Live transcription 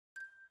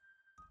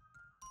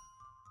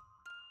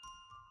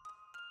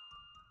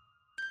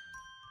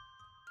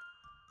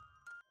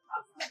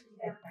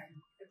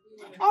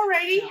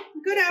Alrighty,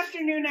 good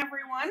afternoon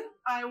everyone.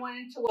 I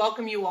wanted to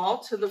welcome you all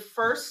to the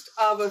first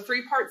of a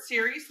three-part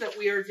series that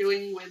we are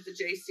doing with the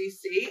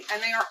JCC,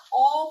 and they are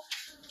all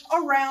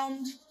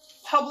around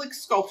public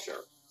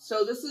sculpture.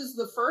 So this is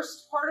the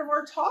first part of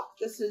our talk.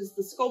 This is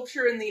the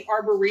sculpture in the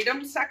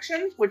Arboretum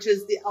section, which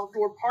is the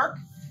outdoor park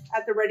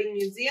at the Reading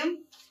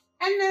Museum.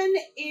 And then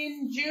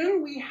in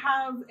June, we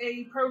have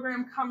a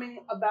program coming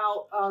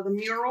about the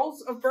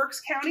murals of Berks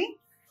County.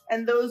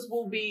 And those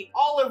will be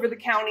all over the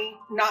county,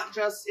 not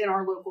just in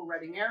our local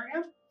Reading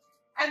area.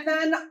 And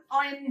then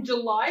in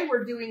July,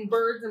 we're doing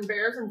birds and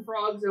bears and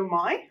frogs, oh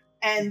my.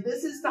 And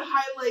this is to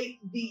highlight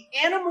the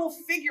animal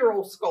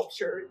figural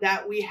sculpture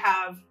that we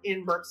have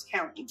in Berks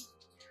County.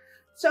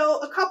 So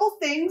a couple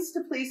things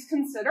to please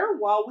consider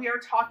while we are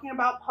talking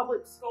about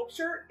public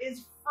sculpture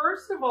is,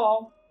 first of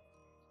all,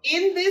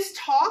 in this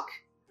talk,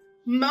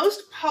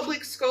 most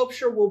public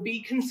sculpture will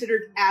be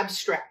considered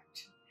abstract.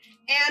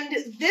 And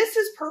this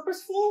is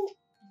purposeful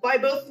by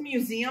both the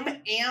museum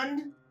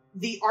and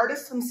the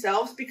artists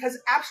themselves because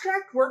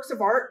abstract works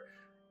of art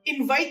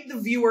invite the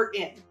viewer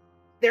in.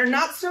 They're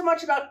not so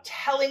much about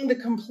telling the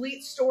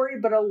complete story,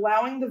 but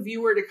allowing the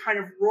viewer to kind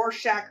of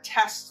Rorschach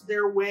test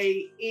their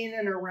way in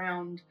and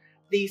around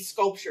these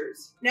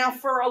sculptures. Now,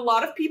 for a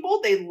lot of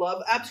people, they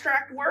love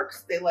abstract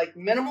works, they like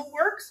minimal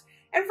works,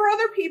 and for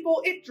other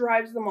people, it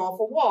drives them off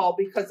a wall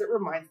because it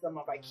reminds them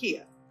of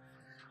IKEA.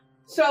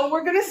 So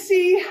we're going to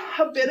see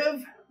a bit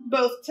of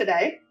both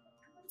today.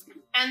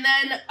 And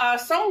then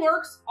some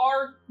works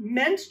are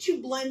meant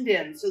to blend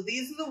in. So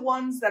these are the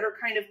ones that are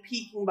kind of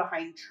peeking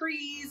behind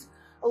trees,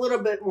 a little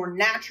bit more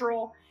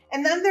natural.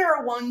 And then there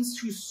are ones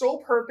whose sole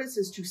purpose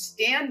is to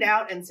stand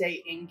out and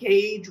say,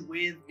 engage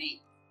with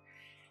me.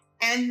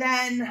 And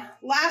then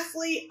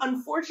lastly,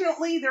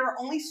 unfortunately, there are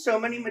only so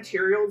many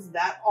materials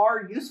that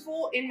are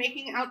useful in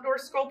making outdoor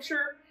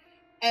sculpture.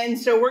 And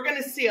so we're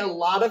going to see a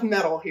lot of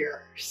metal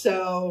here.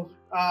 So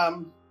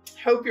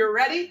hope you're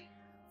ready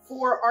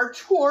for our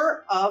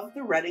tour of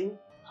the Reading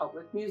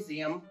Public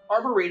Museum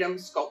Arboretum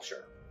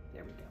sculpture.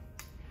 There we go.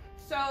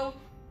 So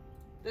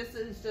this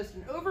is just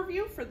an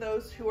overview for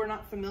those who are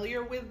not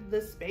familiar with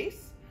this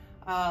space.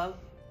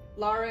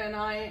 Lara and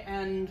I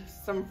and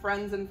some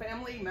friends and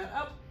family met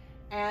up.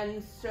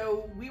 And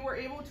so we were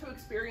able to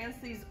experience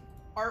these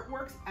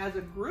artworks as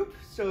a group.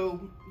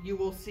 So you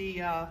will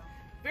see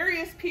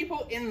various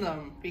people in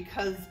them,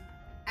 because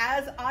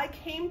as I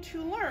came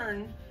to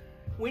learn,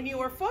 when you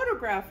are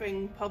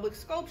photographing public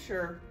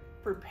sculpture,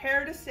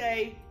 prepare to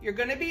say you're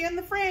going to be in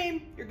the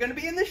frame, you're going to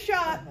be in the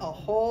shot a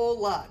whole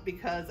lot,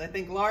 because I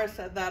think Laura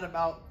said that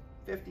about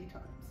 50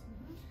 times.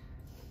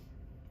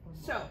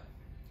 So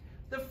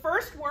the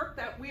first work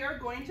that we are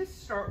going to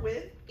start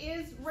with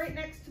is right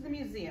next to the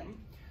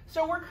museum.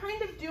 So we're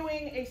kind of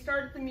doing a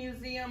start at the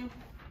museum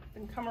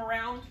and come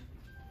around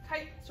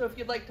type. So if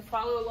you'd like to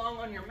follow along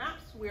on your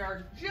maps, we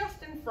are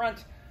just in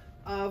front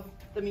of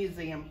the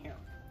museum here.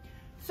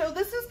 So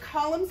this is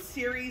column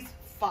series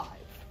 5,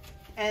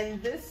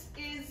 and this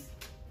is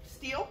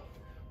steel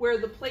where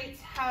the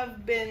plates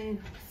have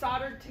been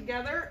soldered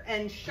together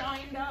and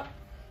shined up.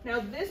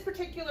 Now this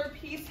particular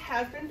piece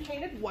has been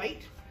painted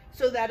white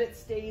so that it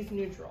stays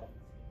neutral.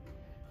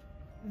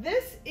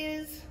 This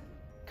is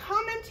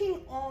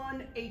commenting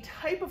on a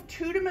type of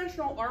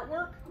two-dimensional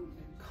artwork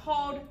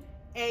called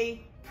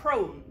a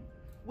prone,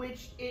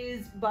 which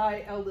is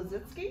by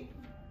Liszewski,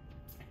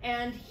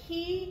 and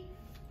he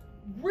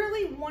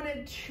really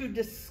wanted to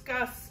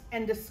discuss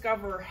and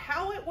discover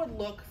how it would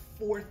look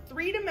for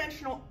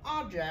three-dimensional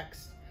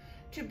objects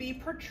to be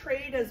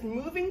portrayed as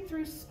moving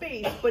through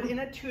space, but in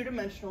a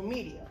two-dimensional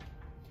medium.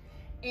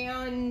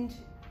 And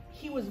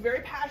he was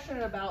very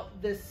passionate about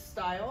this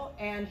style,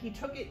 and he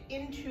took it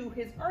into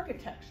his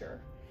architecture.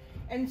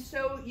 And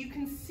so you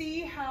can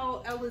see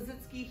how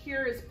Liszewski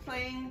here is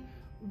playing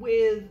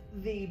with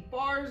the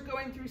bars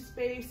going through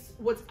space,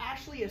 what's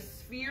actually a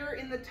sphere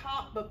in the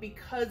top, but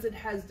because it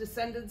has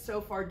descended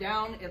so far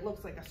down, it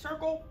looks like a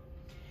circle.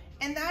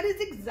 And that is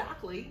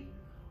exactly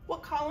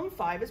what column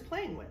 5 is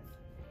playing with.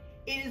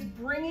 It is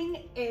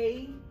bringing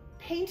a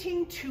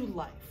painting to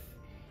life.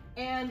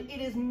 And it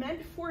is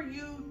meant for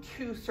you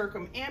to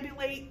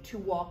circumambulate, to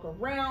walk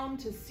around,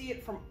 to see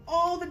it from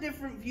all the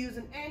different views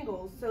and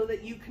angles so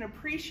that you can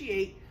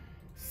appreciate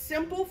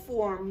simple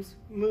forms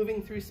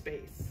moving through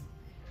space.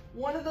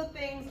 One of the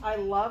things I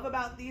love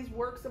about these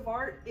works of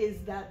art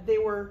is that they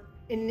were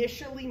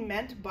initially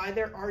meant by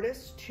their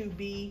artists to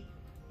be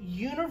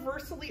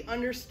universally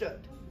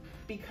understood,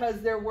 because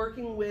they're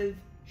working with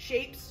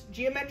shapes,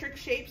 geometric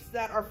shapes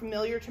that are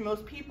familiar to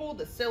most people,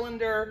 the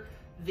cylinder,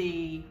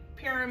 the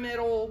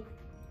pyramidal,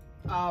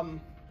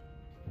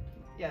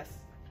 yes,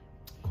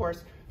 of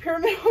course,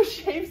 pyramidal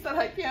shapes that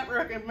I can't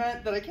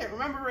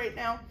remember right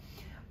now.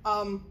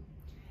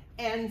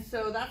 And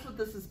so that's what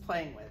this is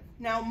playing with.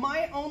 Now,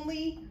 my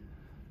only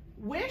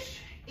wish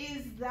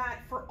is that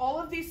for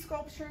all of these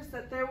sculptures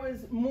that there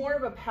was more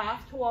of a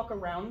path to walk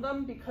around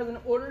them, because in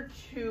order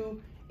to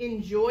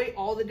enjoy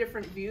all the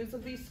different views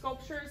of these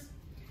sculptures,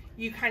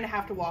 you kind of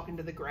have to walk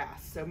into the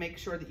grass. So make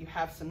sure that you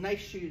have some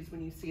nice shoes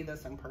when you see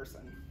this in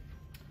person.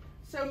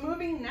 So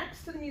moving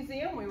next to the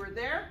museum, we were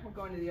there, we're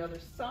going to the other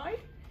side,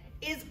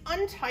 is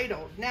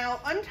Untitled. Now,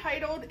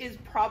 Untitled is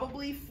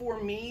probably, for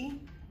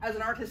me, as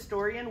an art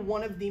historian,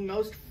 one of the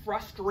most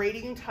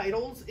frustrating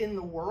titles in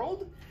the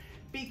world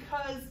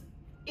because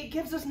it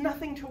gives us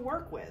nothing to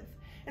work with.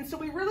 And so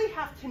we really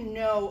have to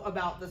know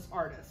about this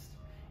artist.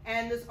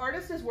 And this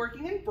artist is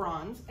working in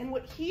bronze, and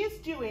what he is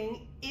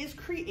doing is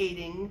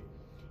creating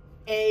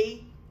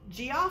a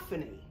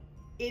geophony.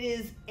 It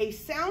is a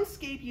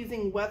soundscape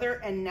using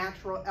weather and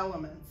natural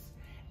elements.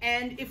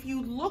 And if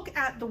you look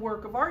at the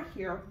work of art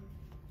here,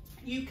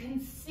 you can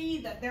see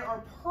that there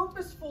are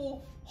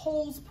purposeful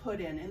holes put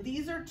in, and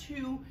these are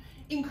to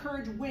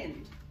encourage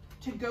wind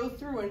to go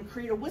through and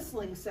create a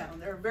whistling sound.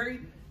 There are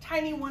very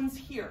tiny ones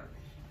here.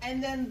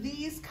 And then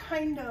these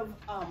kind of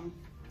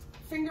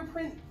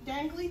fingerprint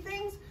dangly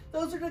things,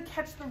 those are to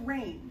catch the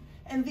rain.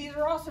 And these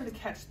are also to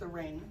catch the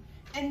rain.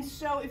 And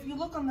so if you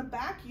look on the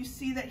back, you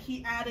see that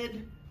he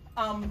added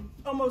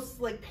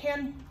almost like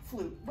pan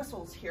flute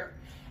whistles here.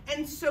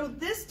 And so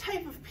this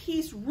type of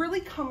piece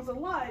really comes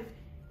alive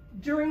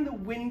during the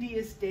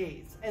windiest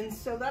days. And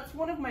so that's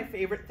one of my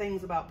favorite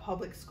things about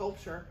public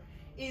sculpture,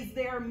 is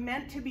they are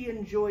meant to be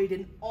enjoyed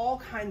in all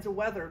kinds of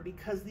weather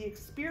because the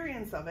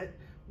experience of it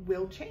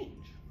will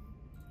change.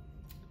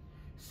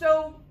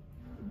 So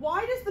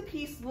why does the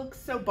piece look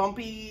so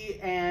bumpy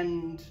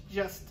and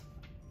just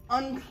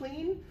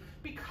unclean?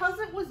 Because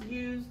it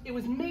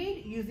was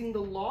made using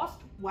the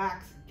lost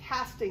wax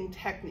casting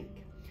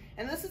technique.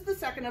 And this is the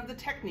second of the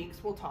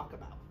techniques we'll talk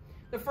about.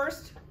 The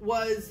first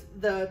was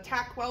the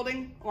tack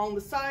welding along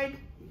the side,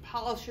 you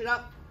polish it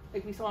up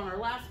like we saw in our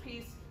last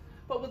piece.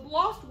 But with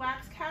lost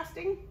wax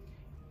casting,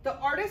 the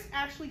artist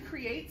actually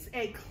creates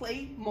a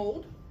clay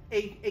mold,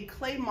 a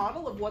clay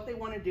model of what they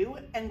want to do,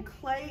 and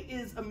clay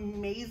is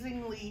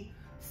amazingly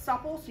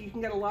supple, so you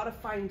can get a lot of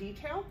fine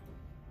detail.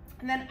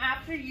 And then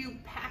after you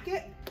pack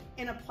it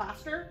in a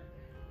plaster,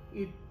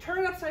 you turn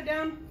it upside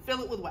down,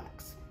 fill it with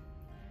wax.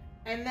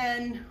 And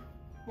then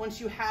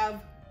once you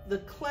have the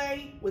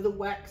clay with a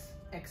wax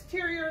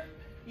exterior,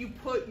 you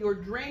put your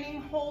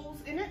draining holes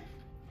in it,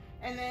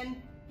 and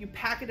then you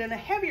pack it in a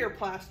heavier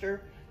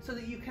plaster so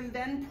that you can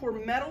then pour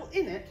metal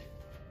in it.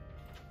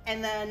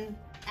 And then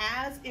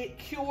as it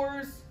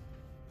cures,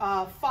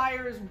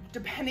 fires,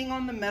 depending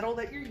on the metal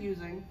that you're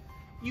using,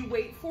 you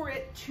wait for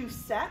it to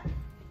set,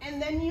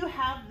 and then you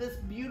have this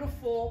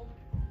beautiful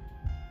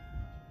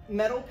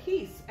metal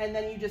piece. And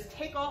then you just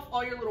take off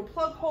all your little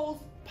plug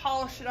holes,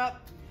 polish it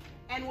up.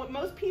 And what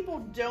most people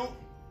don't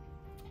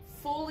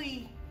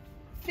fully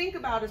think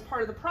about as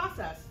part of the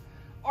process,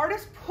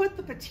 artists put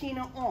the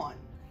patina on.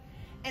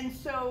 And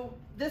so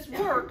this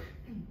work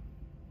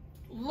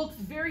looks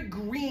very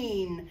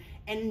green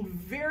and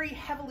very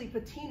heavily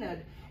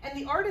patinaed, and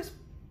the artist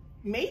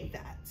made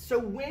that. So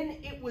when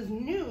it was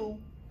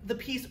new, the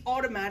piece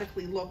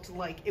automatically looked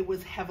like it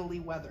was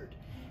heavily weathered.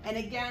 And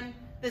again,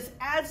 this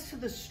adds to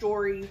the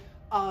story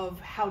of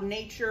how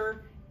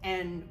nature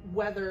and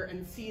weather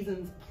and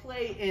seasons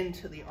play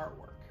into the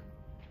artwork.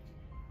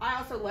 I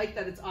also like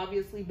that it's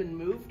obviously been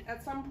moved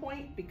at some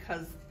point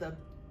because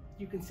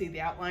you can see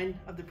the outline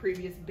of the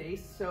previous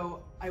base.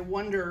 So I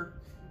wonder,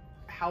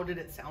 how did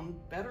it sound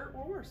better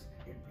or worse?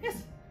 Yes?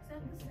 Is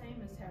that the same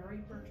as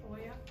Harry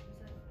Bertoya?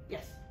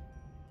 Yes.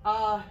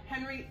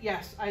 Henry,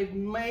 yes, I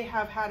may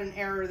have had an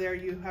error there.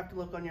 You have to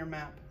look on your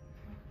map.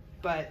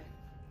 But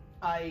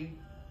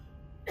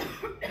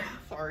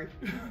sorry.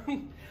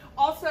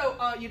 Also,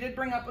 you did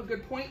bring up a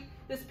good point.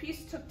 This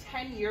piece took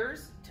 10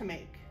 years to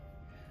make.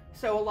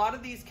 So a lot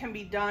of these can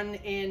be done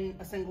in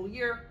a single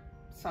year.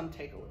 Some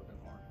take a little bit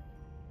more.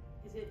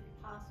 Is it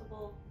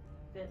possible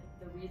that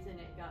the reason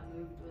it got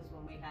moved was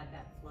when we had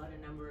that flood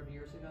a number of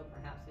years ago?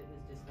 Perhaps it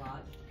was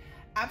dislodged?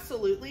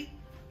 Absolutely.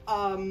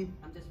 I'm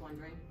just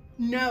wondering.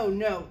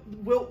 No.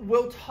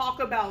 We'll talk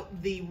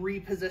about the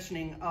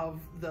repositioning of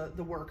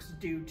the works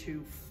due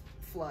to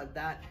flood.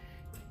 That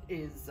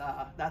is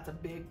that's a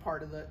big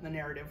part of the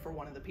narrative for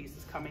one of the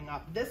pieces coming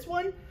up. This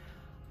one,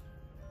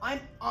 I'm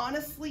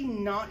honestly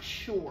not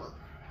sure,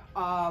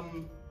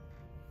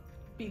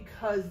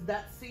 because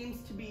that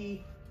seems to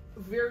be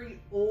very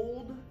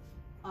old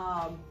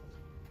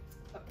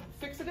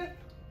fixative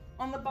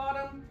on the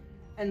bottom,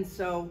 and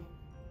so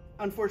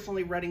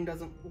unfortunately Reading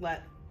doesn't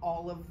let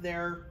all of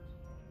their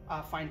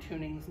fine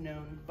tunings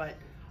known, but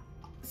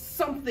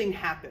something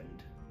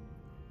happened.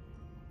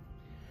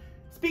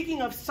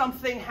 Speaking of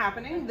something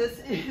happening, this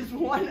is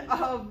one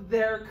of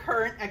their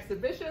current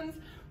exhibitions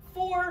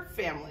for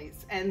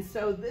families. And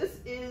so this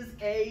is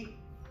a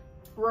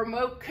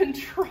remote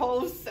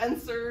control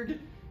censored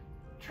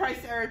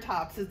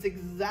Triceratops. It's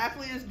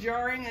exactly as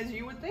jarring as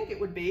you would think it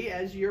would be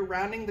as you're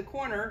rounding the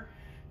corner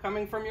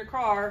coming from your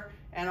car,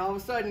 and all of a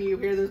sudden you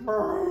hear this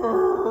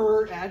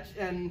brrrr,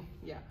 and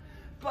yeah.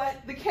 But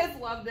the kids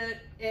loved it.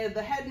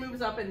 The head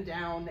moves up and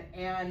down,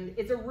 and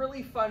it's a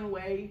really fun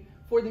way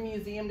for the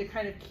museum to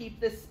kind of keep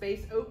this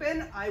space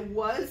open. I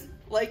was,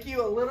 like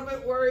you, a little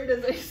bit worried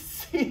as I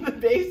see the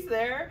base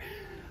there.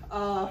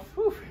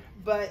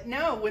 But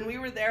no, when we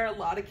were there, a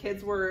lot of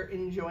kids were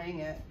enjoying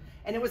it.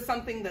 And it was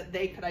something that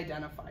they could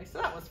identify,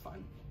 so that was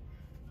fun.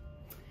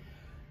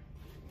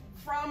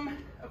 From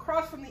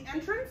across from the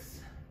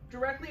entrance,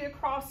 directly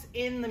across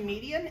in the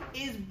median,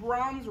 is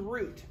Bronze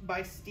Root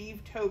by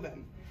Steve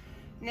Tobin.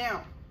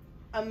 Now,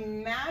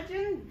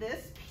 imagine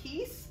this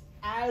piece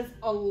as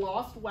a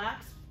lost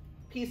wax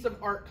piece of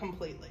art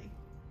completely.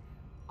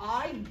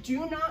 I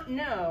do not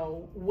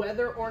know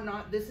whether or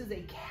not this is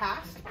a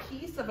cast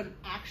piece of an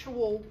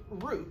actual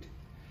root.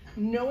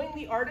 Knowing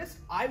the artist,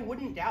 I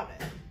wouldn't doubt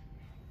it.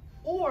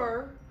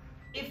 Or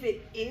if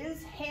it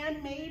is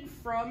handmade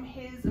from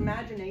his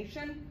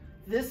imagination,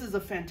 this is a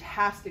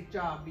fantastic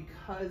job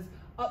because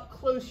up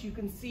close you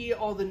can see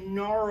all the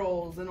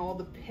gnarls and all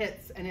the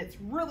pits, and it's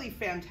really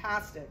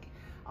fantastic.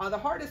 The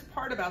hardest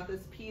part about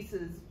this piece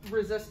is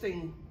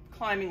resisting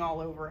climbing all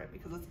over it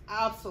because it's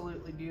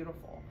absolutely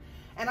beautiful.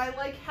 And I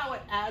like how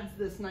it adds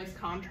this nice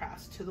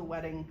contrast to the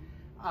wedding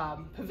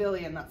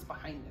pavilion that's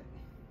behind it.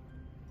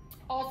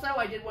 Also,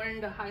 I did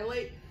want to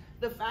highlight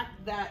the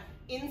fact that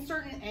in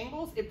certain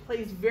angles, it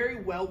plays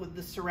very well with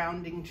the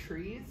surrounding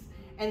trees.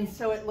 And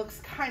so it looks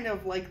kind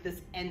of like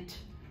this Ent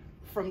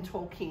from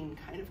Tolkien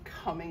kind of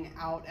coming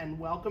out and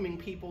welcoming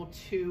people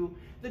to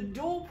the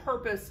dual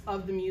purpose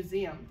of the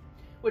museum,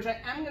 which I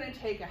am going to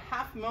take a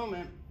half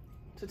moment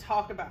to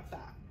talk about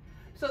that.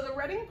 So the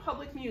Reading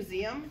Public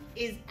Museum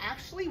is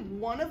actually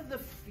one of the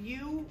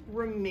few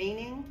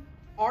remaining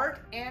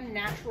art and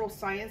natural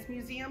science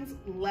museums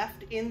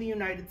left in the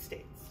United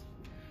States.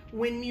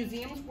 When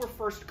museums were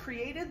first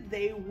created,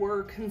 they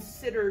were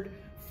considered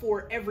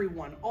for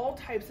everyone, all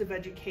types of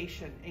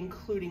education,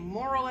 including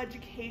moral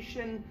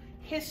education,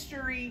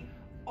 history,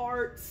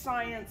 art,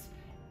 science,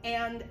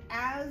 and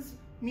as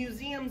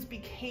museums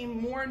became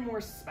more and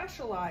more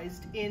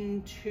specialized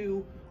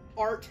into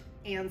art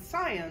and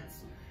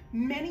science,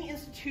 many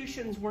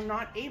institutions were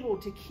not able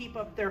to keep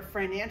up their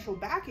financial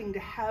backing to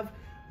have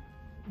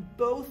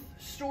both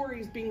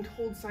stories being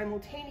told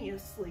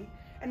simultaneously.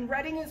 And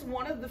Reading is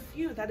one of the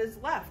few that is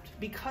left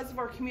because of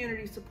our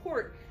community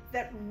support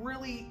that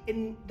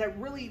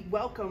really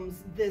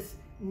welcomes this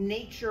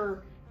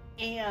nature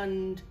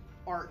and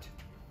art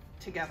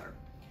together.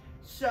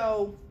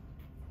 So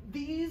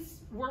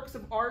these works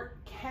of art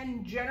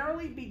can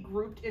generally be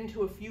grouped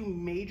into a few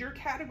major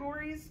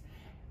categories.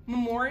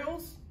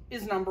 Memorials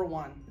is number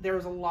one.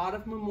 There's a lot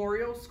of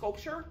memorial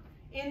sculpture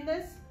in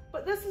this,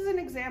 but this is an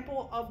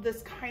example of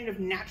this kind of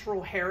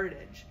natural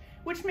heritage,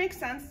 which makes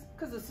sense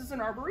because this is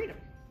an arboretum.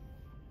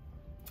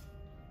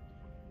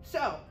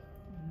 So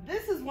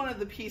this is one of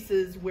the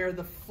pieces where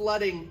the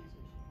flooding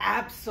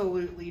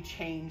absolutely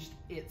changed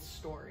its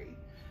story.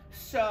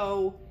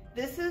 So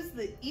this is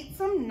the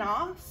Eatsum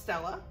Na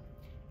Stela,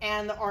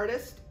 and the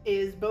artist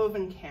is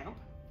Bovenkamp.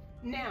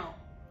 Now,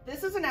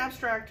 this is an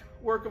abstract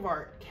work of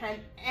art. Can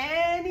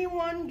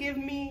anyone give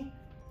me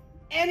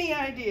any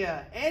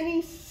idea,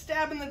 any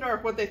stab in the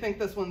dark what they think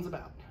this one's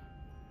about?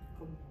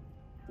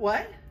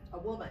 What? A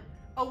woman.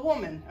 A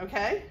woman,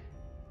 okay.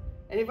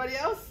 Anybody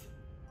else?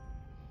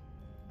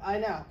 I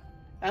know.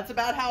 That's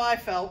about how I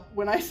felt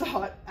when I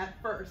saw it at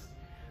first.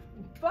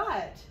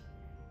 But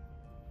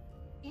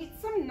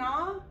Eatsum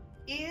Na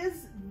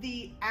is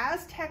the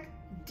Aztec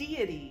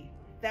deity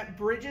that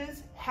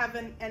bridges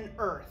heaven and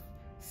earth,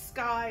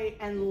 sky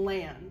and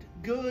land,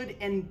 good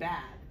and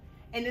bad.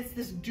 And it's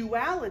this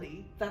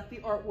duality that the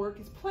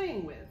artwork is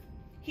playing with.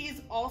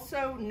 He's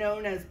also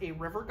known as a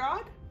river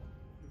god.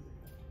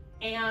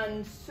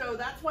 And so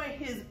that's why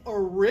his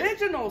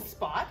original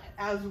spot,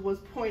 as was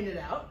pointed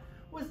out,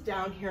 was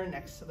down here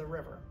next to the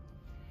river.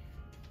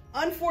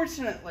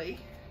 Unfortunately,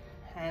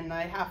 and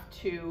I have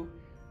to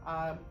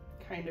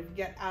kind of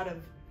get out of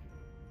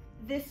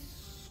this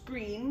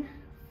screen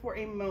for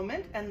a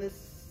moment, and this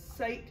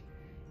site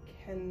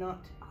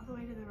cannot... All the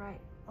way to the right.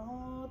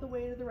 All the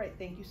way to the right.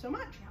 Thank you so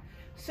much. Yeah.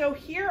 So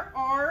here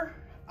are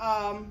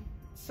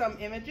some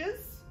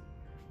images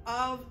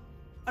of,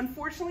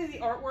 unfortunately, the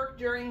artwork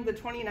during the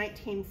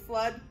 2019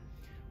 flood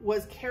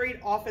was carried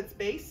off its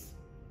base,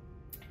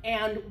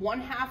 and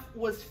one half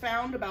was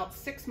found about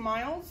 6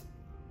 miles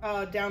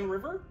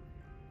downriver,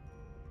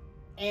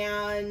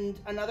 and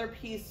another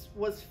piece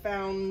was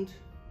found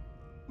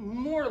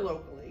more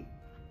locally.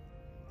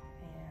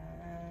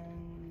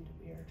 And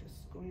we are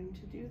just going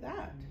to do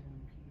that.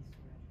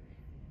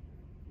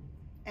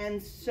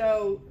 And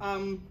so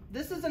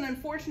this is an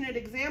unfortunate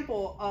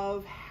example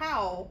of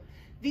how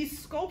these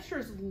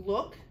sculptures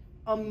look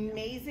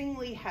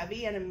amazingly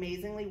heavy and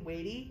amazingly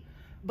weighty,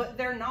 but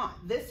they're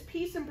not. This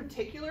piece in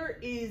particular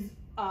is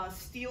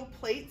steel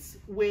plates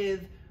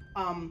with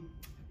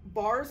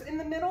bars in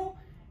the middle,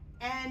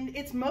 and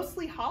it's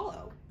mostly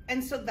hollow.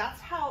 And so that's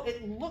how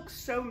it looks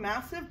so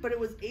massive, but it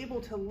was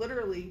able to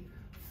literally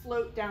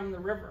float down the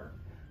river.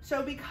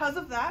 So because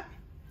of that,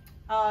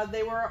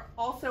 they were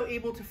also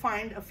able to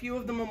find a few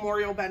of the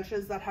memorial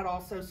benches that had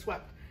also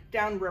swept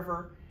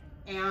downriver.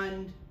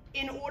 And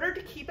in order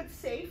to keep it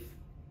safe,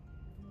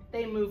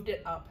 they moved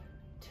it up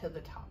to the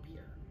top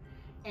here.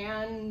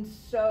 And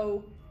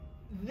so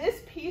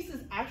This piece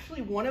is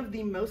actually one of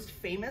the most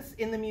famous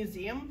in the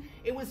museum.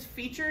 It was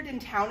featured in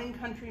Town &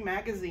 Country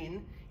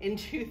magazine in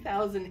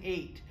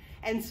 2008.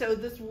 And so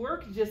this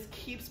work just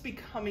keeps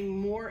becoming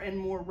more and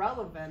more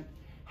relevant.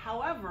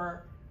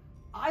 However,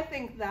 I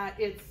think that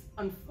it's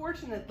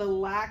unfortunate the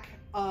lack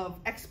of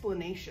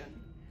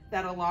explanation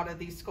that a lot of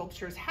these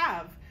sculptures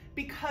have,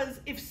 because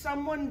if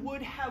someone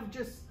would have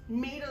just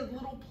made a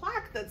little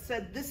plaque that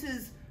said this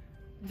is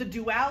the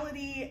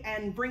duality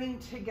and bringing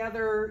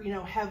together, you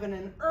know, heaven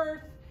and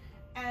earth,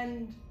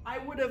 and I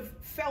would have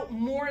felt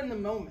more in the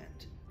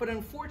moment. But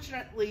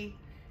unfortunately,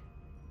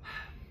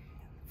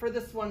 for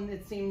this one,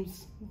 it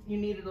seems you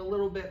needed a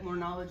little bit more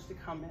knowledge to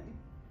come in.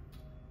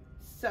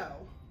 So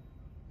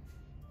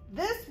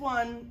this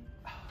one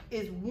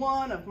is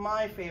one of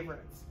my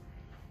favorites.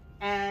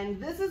 And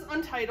this is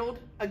untitled.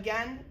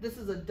 Again, this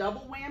is a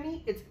double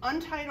whammy. It's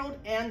untitled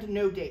and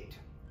no date.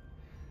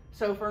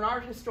 So for an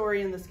art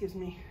historian, this gives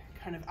me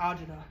kind of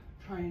agita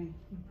trying.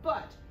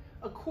 But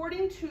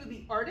according to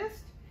the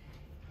artist,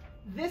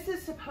 this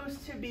is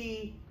supposed to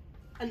be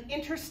an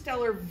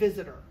interstellar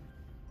visitor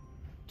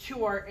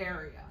to our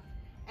area.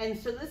 And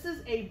so this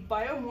is a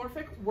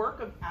biomorphic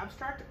work of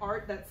abstract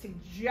art that's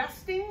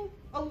suggesting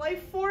a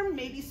life form,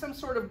 maybe some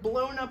sort of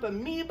blown up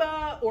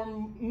amoeba, or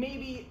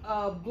maybe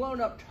a blown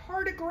up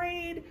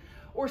tardigrade,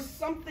 or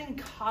something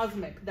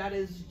cosmic that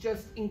is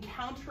just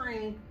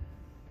encountering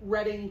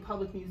Reading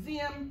Public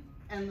Museum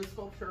and the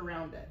sculpture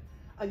around it.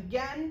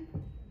 Again,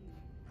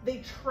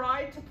 they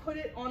tried to put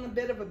it on a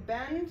bit of a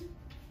bend,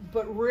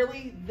 but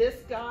really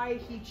this guy,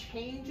 he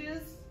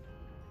changes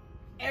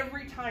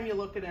every time you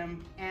look at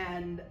him,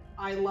 and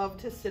I love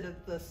to sit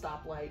at the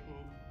stoplight and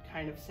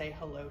kind of say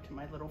hello to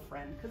my little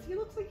friend, because he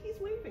looks like he's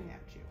waving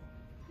at you.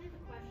 I have a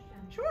question.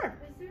 Sure.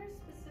 Is there a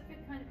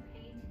specific kind of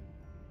paint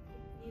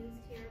used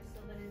here so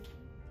that it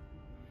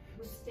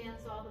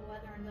withstands all the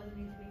weather and doesn't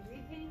need to be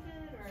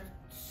repainted, or?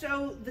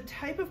 So the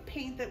type of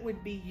paint that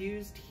would be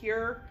used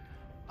here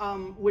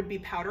would be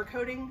powder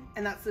coating,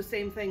 and that's the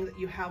same thing that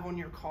you have on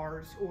your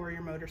cars or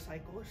your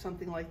motorcycle or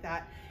something like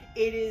that.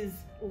 It is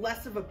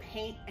less of a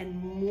paint and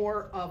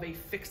more of a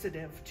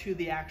fixative to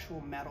the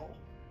actual metal.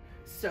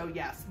 So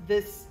yes,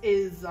 this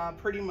is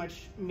pretty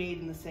much made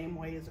in the same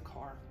way as a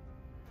car.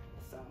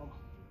 So,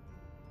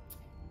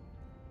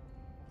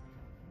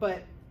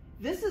 but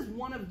this is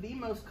one of the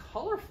most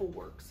colorful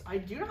works. I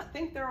do not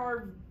think there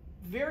are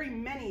very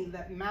many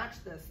that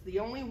match this. The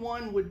only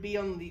one would be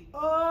on the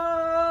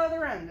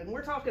other end, and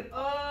we're talking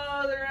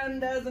other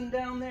end as in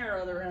down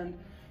there, other end,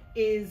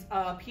 is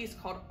a piece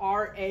called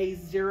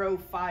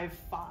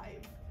RA055.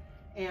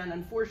 And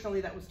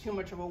unfortunately that was too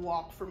much of a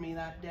walk for me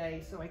that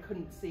day, so I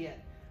couldn't see it.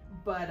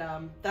 But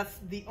that's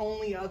the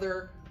only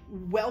other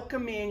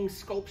welcoming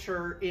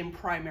sculpture in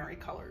primary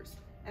colors.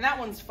 And that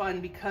one's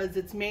fun because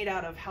it's made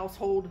out of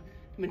household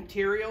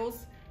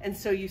materials. And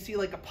so you see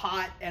like a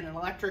pot and an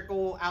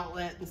electrical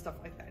outlet and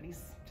stuff like that. And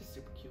he's just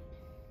super cute.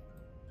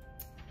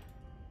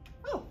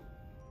 Oh,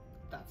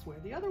 that's where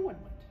the other one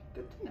went.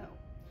 Good to know.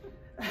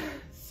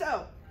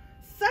 So,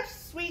 Such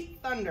Sweet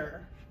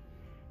Thunder.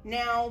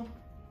 Now,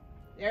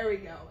 there we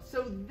go.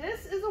 So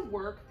this is a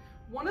work,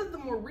 one of the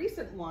more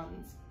recent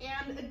ones.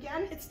 And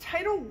again, its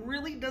title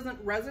really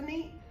doesn't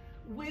resonate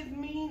with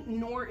me,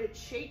 nor its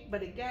shape.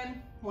 But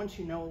again, once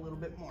you know a little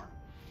bit more.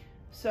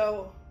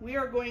 So we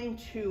are going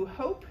to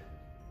hope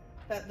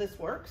that this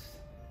works.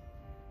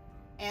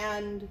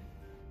 And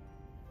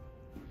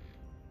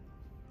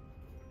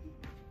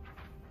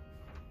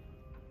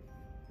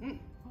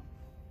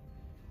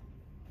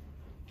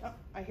oh,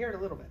 I hear it a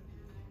little bit.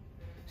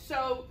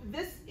 So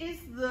this is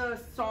the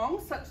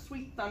song Such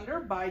Sweet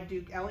Thunder by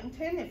Duke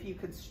Ellington, if you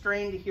could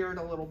strain to hear it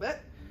a little bit.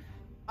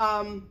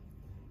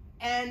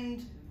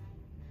 And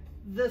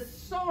the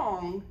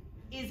song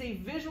is a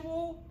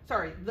visual,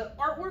 the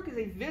artwork is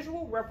a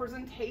visual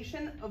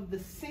representation of the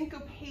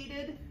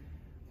syncopated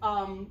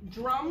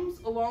drums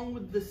along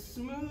with the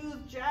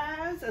smooth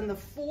jazz and the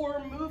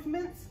four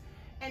movements.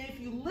 And if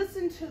you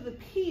listen to the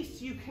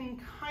piece, you can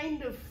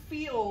kind of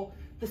feel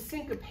the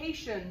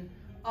syncopation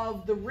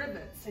of the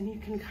rivets, and you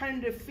can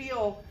kind of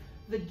feel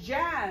the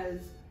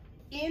jazz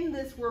in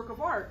this work of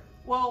art.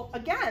 Well,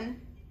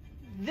 again,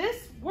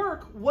 this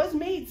work was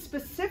made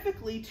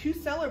specifically to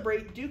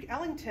celebrate Duke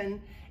Ellington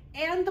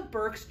and the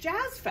Berks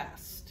Jazz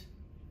Fest.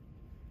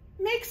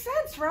 Makes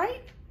sense,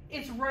 right?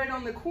 It's right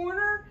on the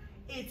corner.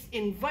 It's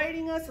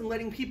inviting us and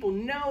letting people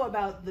know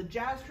about the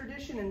jazz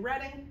tradition in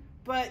Reading,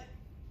 but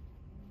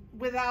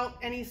without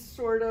any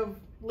sort of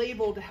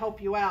label to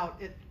help you out,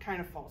 it kind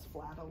of falls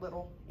flat a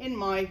little, in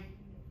my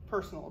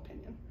personal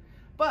opinion.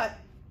 But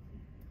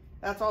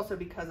that's also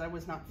because I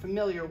was not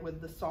familiar with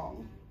the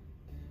song.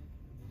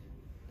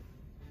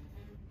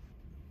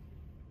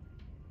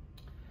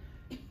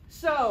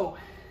 So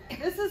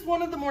this is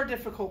one of the more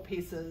difficult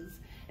pieces,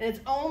 and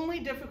it's only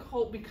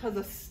difficult because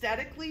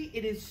aesthetically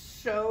it is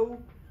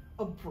so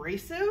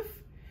abrasive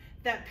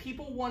that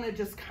people want to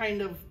just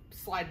kind of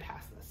slide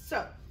past this.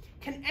 So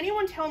can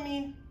anyone tell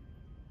me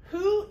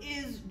who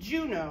is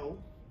Juno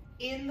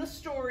in the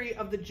story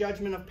of the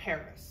Judgment of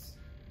Paris?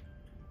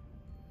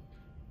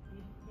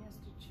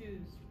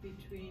 choose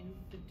between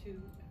the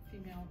two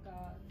female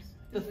gods.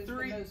 The Who was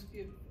three. the most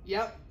beautiful?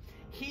 Yep.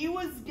 He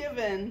was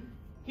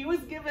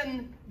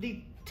given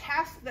the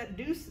task that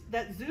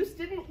Zeus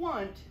didn't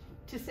want,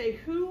 to say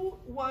who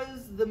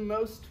was the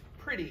most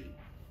pretty.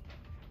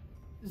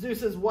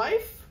 Zeus's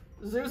wife,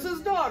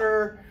 Zeus's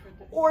daughter,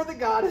 or the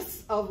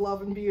goddess of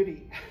love and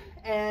beauty.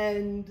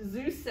 And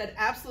Zeus said,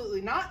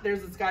 absolutely not.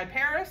 There's this guy,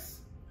 Paris.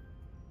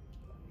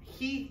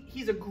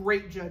 He's a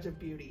great judge of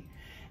beauty.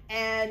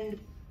 And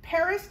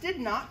Paris did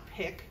not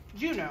pick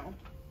Juno,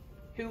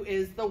 who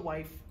is the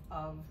wife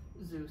of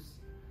Zeus.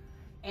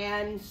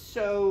 And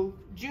so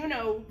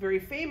Juno very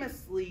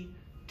famously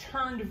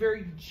turned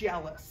very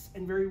jealous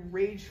and very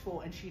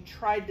rageful, and she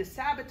tried to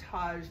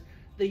sabotage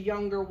the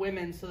younger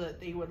women so that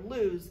they would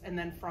lose. And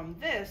then from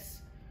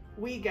this,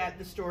 we get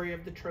the story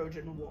of the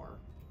Trojan War.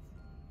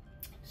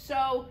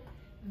 So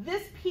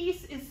this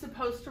piece is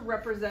supposed to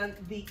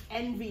represent the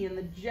envy and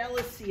the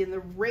jealousy and the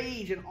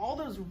rage and all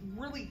those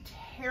really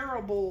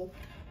terrible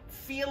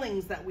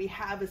feelings that we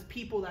have as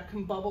people that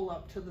can bubble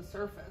up to the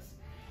surface.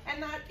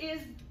 And that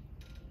is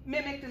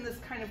mimicked in this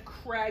kind of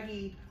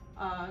craggy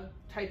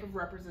type of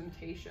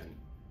representation.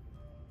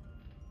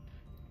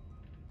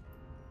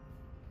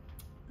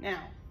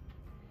 Now,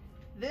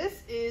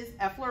 this is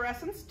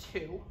Efflorescence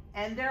 2,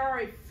 and there are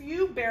a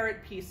few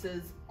Barrett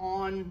pieces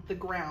on the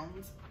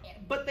grounds,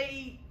 but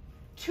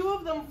two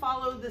of them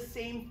follow the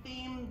same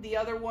theme. The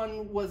other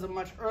one was a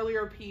much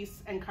earlier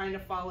piece and kind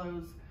of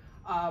follows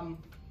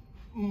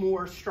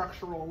more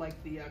structural,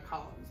 like the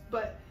columns.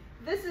 But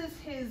this is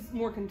his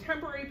more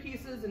contemporary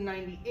pieces in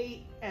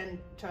 '98 and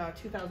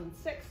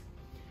 2006.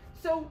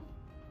 So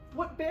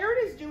what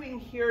Barrett is doing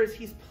here is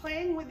he's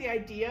playing with the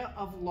idea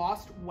of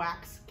lost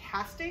wax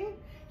casting.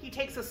 He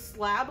takes a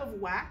slab of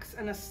wax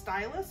and a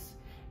stylus,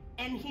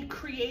 and he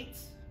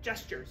creates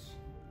gestures.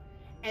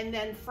 And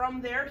then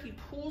from there, he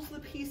pulls the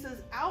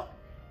pieces out,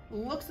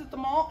 looks at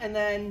them all, and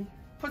then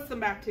puts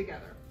them back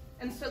together.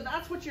 And so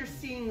that's what you're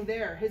seeing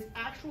there, his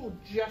actual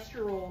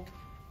gestural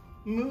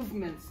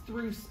movements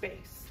through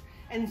space.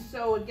 And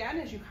so again,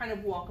 as you kind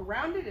of walk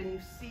around it and you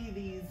see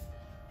these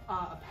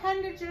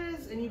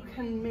appendages, and you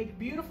can make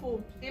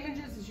beautiful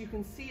images, as you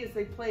can see, as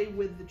they play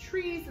with the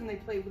trees and they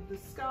play with the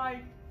sky,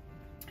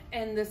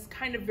 and this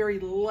kind of very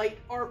light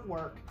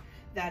artwork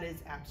that is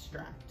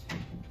abstract.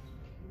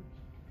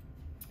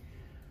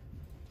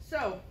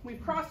 So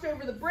we've crossed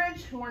over the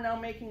bridge and we're now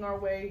making our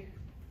way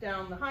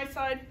down the high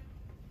side.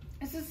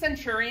 This is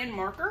Centurion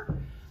Marker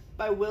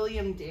by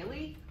William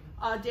Daly.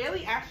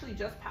 Daly actually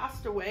just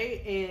passed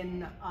away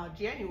in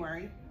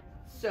January,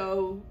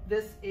 so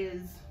this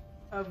is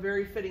a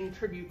very fitting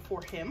tribute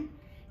for him.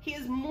 He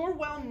is more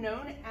well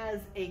known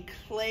as a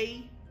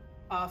clay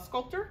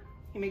sculptor.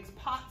 He makes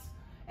pots,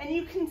 and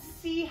you can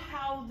see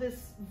how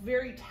this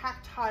very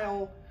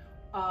tactile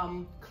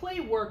clay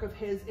work of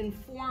his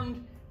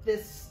informed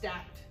this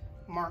stacked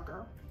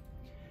marker.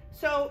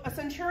 So a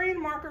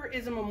Centurion marker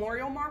is a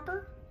memorial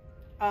marker.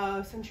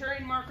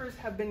 Centurion markers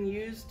have been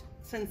used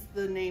since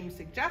the name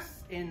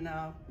suggests in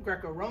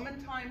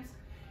Greco-Roman times,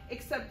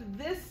 except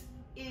this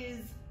is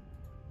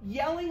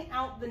yelling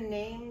out the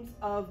names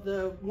of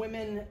the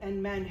women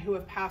and men who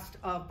have passed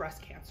of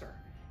breast cancer.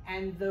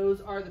 And those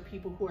are the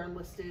people who are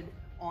listed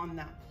on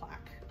that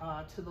plaque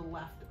to the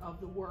left of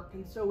the work.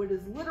 And so it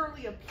is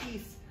literally a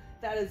piece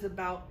that is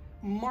about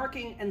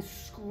marking and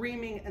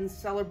screaming and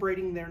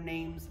celebrating their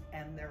names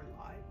and their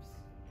lives.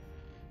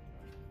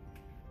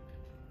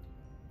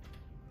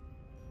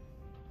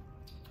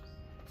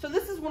 So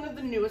this is one of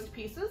the newest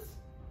pieces.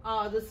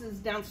 This is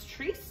Danse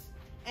Triste,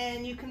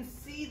 and you can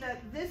see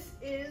that this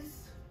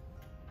is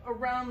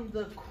around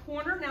the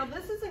corner. Now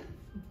this is a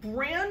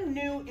brand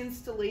new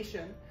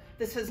installation.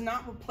 This has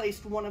not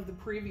replaced one of the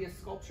previous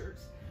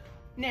sculptures.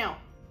 Now,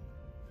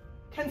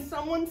 can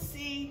someone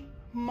see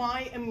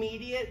my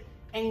immediate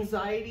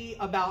anxiety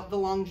about the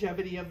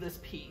longevity of this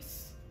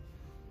piece?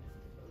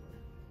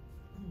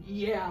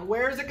 Yeah,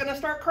 where is it gonna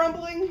start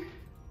crumbling?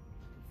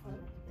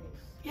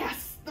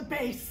 Yes, the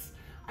base.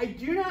 I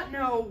do not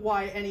know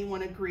why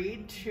anyone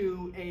agreed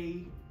to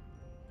a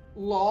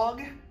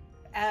log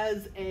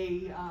as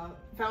a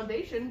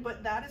foundation,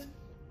 but that is,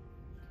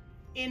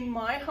 in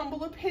my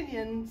humble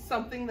opinion,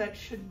 something that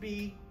should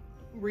be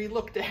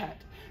relooked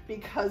at,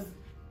 because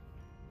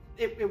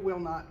it will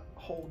not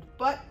hold,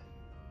 but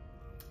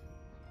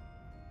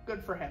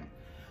good for him.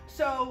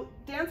 So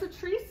Danse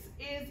Triste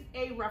is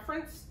a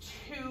reference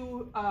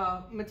to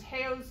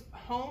Matteo's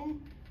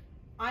home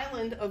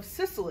island of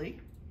Sicily,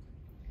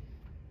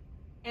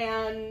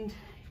 and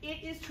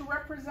it is to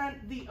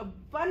represent the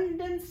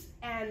abundance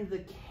and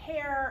the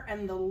care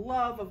and the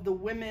love of the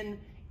women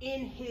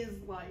in his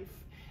life,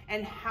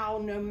 and how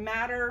no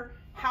matter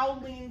how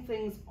lean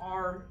things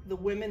are, the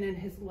women in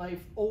his life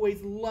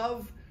always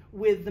love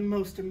with the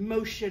most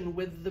emotion,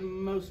 with the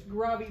most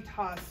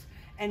gravitas,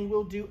 and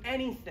will do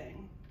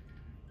anything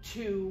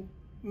to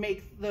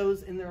make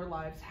those in their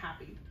lives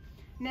happy.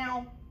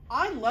 Now,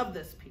 I love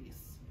this piece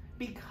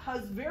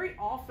because very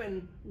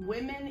often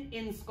women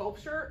in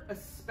sculpture,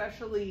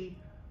 especially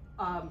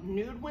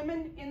nude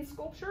women in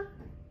sculpture,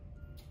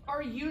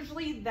 are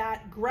usually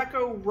that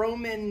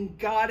Greco-Roman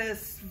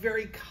goddess,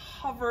 very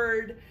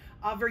covered,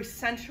 very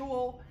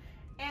sensual.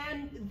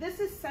 And this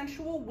is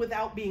sensual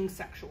without being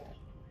sexual.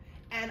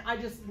 And I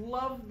just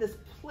love this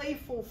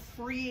playful,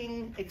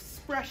 freeing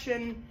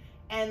expression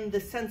and the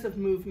sense of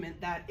movement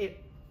that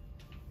it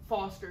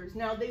fosters.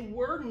 Now, they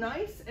were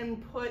nice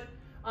and put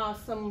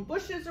some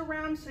bushes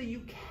around so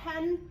you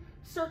can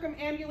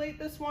circumambulate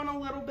this one a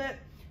little bit,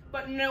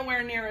 but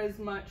nowhere near as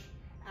much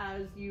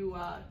as you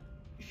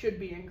should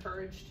be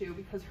encouraged to,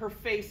 because her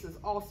face is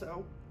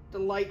also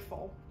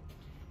delightful.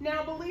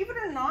 Now, believe it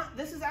or not,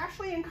 this is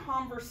actually in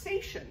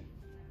conversation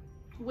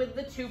with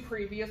the two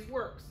previous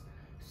works.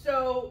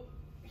 So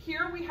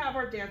here we have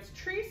our dance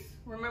trees.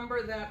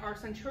 Remember that our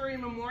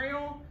Centurion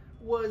Memorial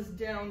was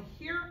down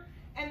here,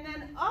 and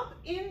then up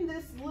in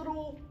this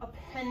little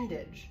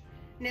appendage.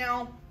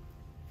 Now,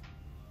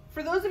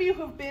 for those of you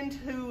who have been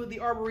to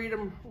the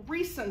Arboretum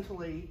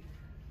recently,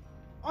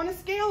 on a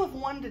scale of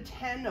 1 to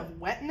 10 of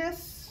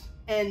wetness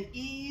and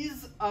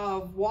ease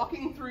of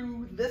walking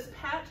through this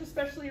patch,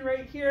 especially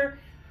right here,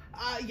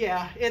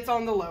 yeah, it's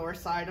on the lower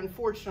side,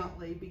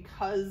 unfortunately,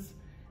 because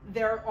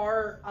there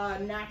are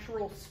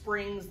natural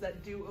springs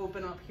that do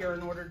open up here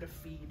in order to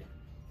feed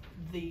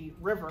the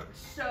river.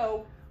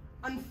 So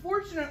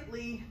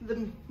unfortunately,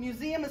 the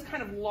museum has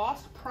kind of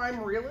lost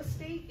prime real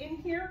estate in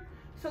here.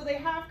 So they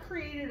have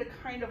created a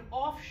kind of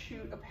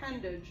offshoot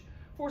appendage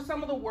for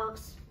some of the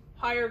works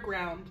higher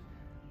ground.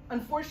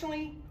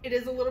 Unfortunately, it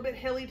is a little bit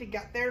hilly to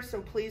get there,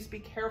 so please be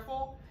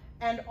careful.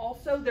 And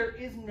also there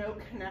is no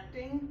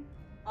connecting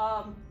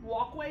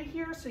walkway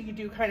here, so you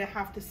do kind of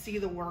have to see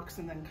the works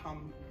and then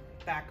come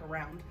back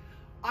around.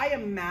 I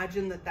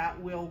imagine that that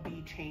will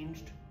be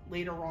changed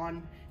later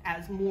on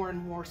as more and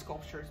more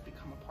sculptures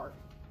become a part.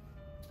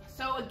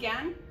 So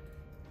again,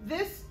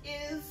 this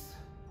is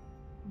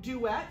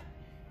Duet.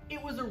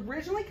 It was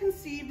originally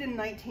conceived in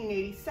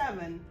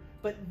 1987,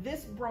 but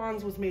this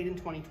bronze was made in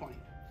 2020,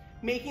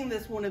 making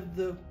this one of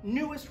the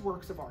newest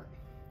works of art.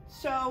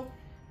 So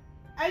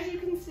as you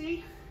can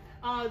see,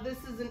 this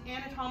is an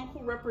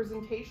anatomical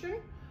representation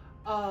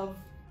of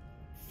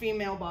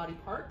female body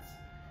parts.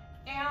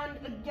 And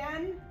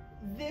again,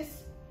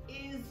 this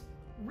is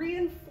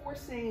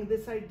reinforcing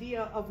this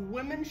idea of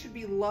women should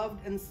be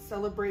loved and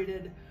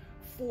celebrated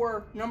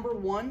for, number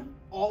one,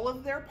 all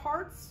of their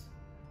parts,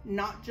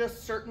 not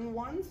just certain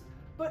ones,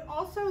 but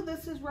also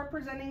this is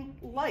representing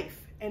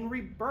life and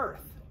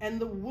rebirth and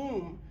the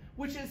womb,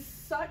 which is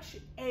such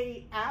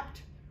a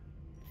apt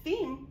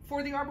theme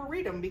for the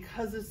Arboretum,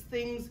 because as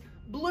things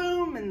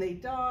bloom and they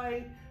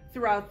die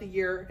throughout the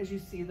year, as you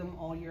see them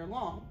all year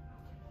long.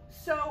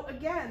 So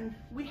again,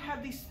 we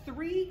have these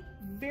three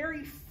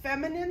very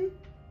feminine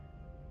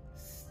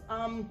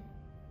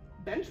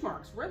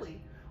benchmarks,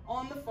 really,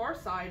 on the far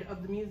side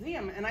of the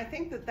museum. And I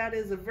think that that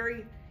is a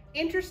very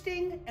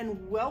interesting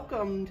and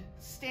welcomed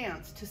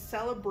stance to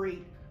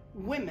celebrate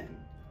women,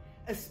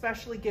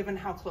 especially given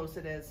how close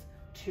it is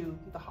to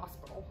the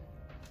hospital.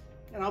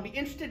 And I'll be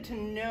interested to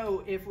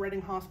know if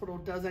Reading Hospital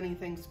does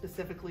anything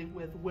specifically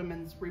with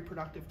women's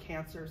reproductive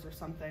cancers or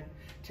something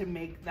to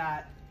make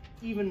that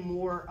even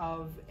more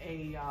of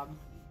a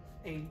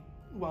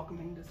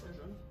welcoming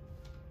decision.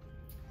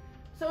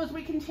 So as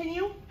we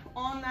continue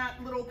on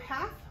that little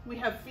path, we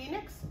have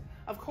Phoenix.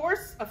 Of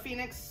course, a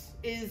Phoenix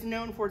is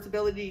known for its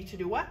ability to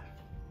do what?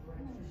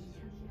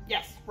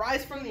 Yes,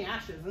 rise from the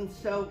ashes. And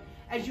so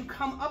as you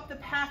come up the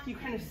path, you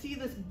kind of see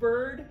this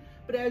bird,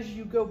 but as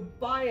you go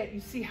by it, you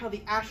see how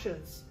the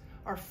ashes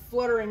are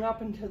fluttering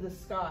up into the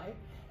sky.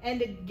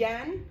 And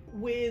again,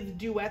 with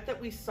Duet that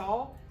we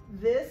saw,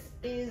 this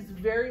is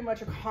very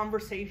much a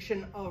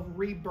conversation of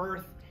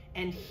rebirth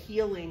and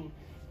healing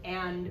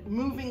and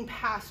moving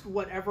past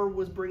whatever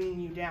was bringing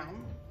you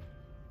down.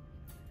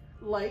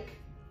 Like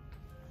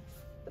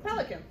the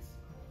pelicans.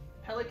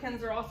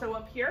 Pelicans are also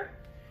up here.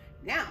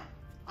 Now,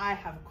 I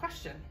have a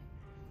question.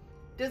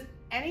 Does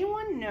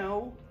anyone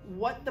know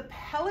what the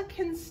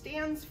pelican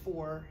stands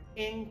for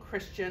in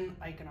Christian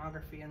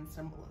iconography and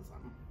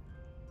symbolism?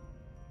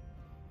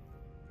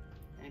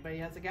 Anybody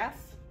has a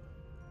guess?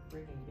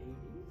 Bringing babies.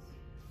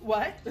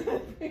 What?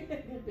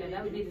 Yeah,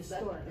 that would be the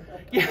store.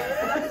 Yeah.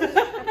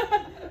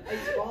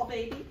 A small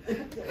baby.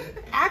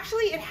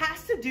 Actually, it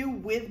has to do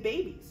with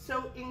babies.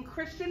 So in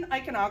Christian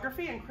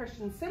iconography and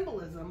Christian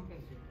symbolism,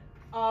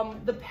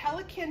 the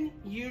pelican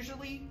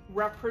usually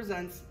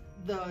represents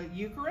the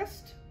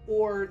Eucharist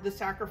or the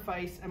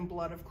sacrifice and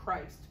blood of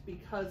Christ,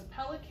 because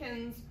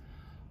pelicans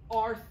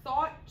are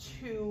thought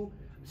to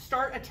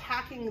start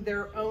attacking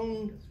their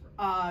own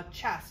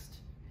chest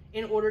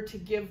in order to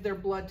give their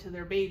blood to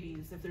their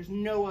babies if there's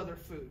no other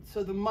food.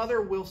 So the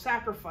mother will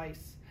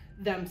sacrifice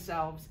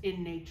themselves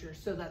in nature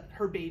so that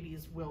her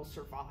babies will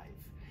survive.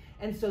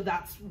 And so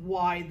that's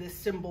why this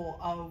symbol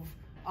of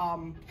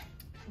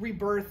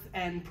rebirth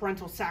and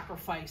parental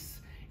sacrifice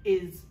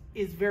is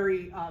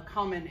very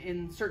common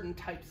in certain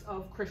types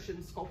of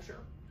Christian sculpture.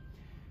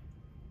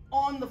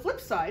 On the flip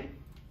side,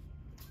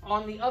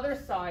 on the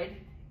other side,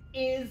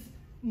 is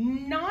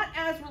not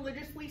as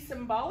religiously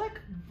symbolic,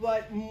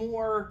 but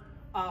more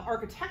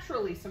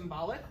architecturally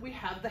symbolic, we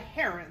have the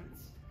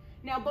herons.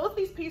 Now, both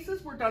these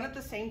pieces were done at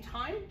the same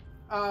time,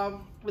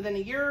 within a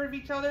year of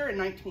each other in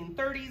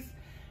 1930s,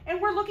 and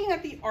we're looking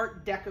at the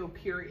Art Deco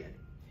period.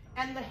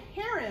 And the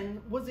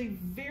heron was a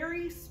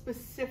very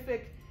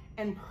specific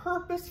and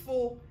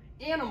purposeful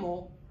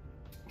animal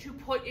to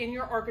put in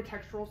your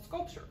architectural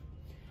sculpture.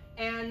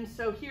 And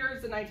so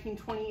here's the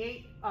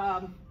 1928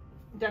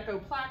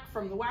 Deco plaque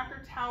from the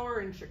Wacker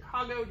Tower in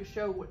Chicago to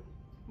show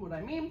what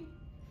I mean.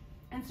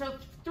 And so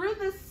through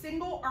this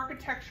single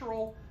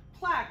architectural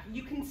plaque,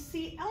 you can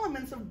see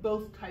elements of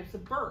both types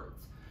of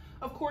birds.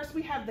 Of course,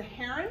 we have the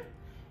heron,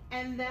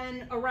 and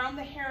then around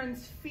the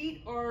heron's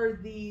feet are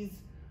these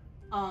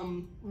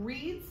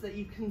reeds that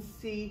you can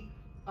see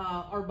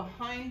are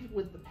behind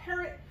with the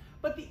parrot,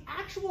 but the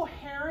actual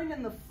heron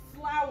and the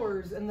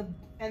flowers and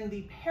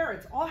the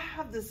parrots all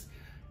have this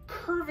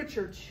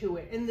curvature to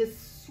it, and this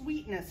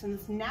sweetness and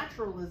this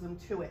naturalism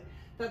to it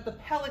that the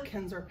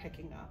pelicans are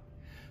picking up.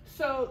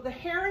 So the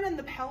heron and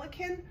the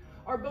pelican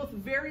are both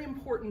very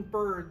important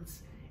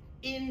birds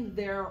in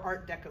their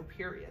Art Deco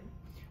period,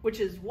 which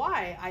is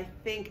why I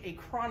think a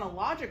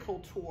chronological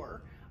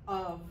tour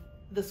of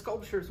the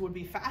sculptures would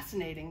be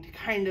fascinating to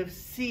kind of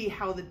see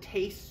how the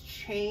tastes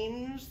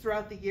change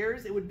throughout the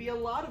years. It would be a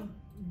lot of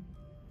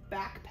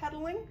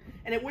backpedaling,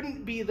 and it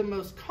wouldn't be the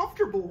most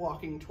comfortable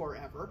walking tour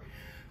ever,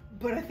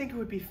 but I think it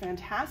would be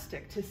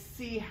fantastic to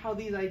see how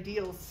these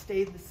ideals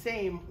stayed the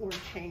same or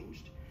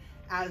changed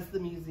as the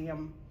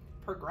museum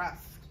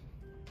progressed.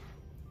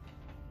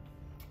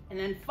 And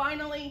then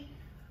finally,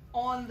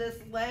 on this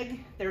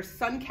leg, there's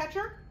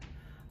Suncatcher.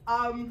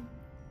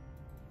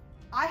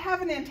 I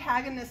have an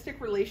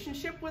antagonistic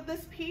relationship with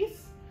this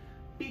piece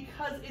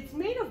because it's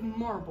made of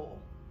marble.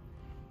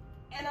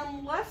 And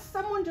unless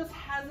someone just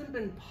hasn't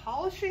been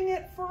polishing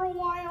it for a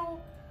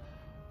while,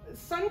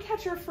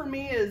 Suncatcher for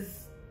me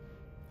is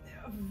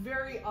a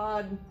very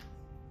odd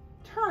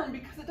term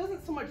because it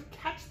doesn't so much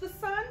catch the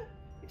sun,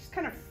 it just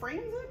kind of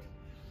frames it.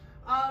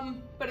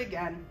 But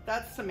again,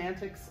 that's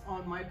semantics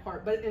on my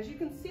part. But as you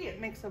can see,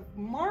 it makes a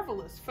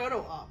marvelous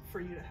photo op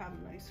for you to have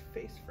a nice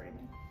face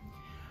framing.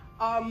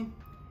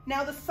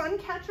 Now the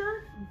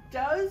Suncatcher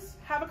does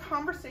have a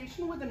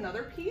conversation with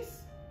another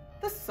piece,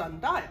 the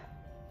sundial.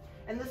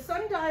 And the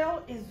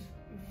sundial is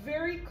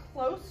very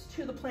close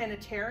to the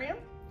planetarium.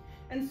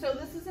 And so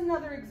this is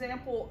another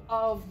example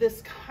of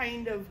this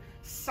kind of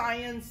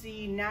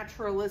science-y,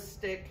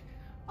 naturalistic,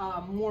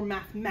 more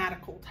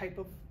mathematical type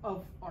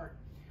of art.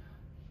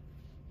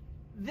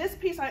 This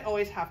piece I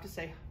always have to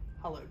say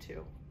hello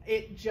to.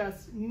 It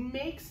just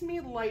makes me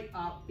light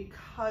up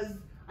because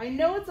I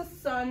know it's a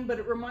sun, but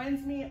it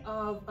reminds me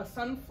of a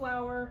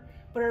sunflower,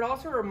 but it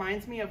also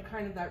reminds me of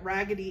kind of that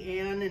Raggedy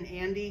Ann and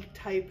Andy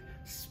type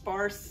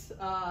sparse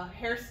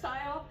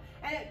hairstyle.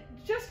 And it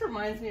just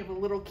reminds me of a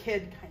little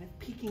kid kind of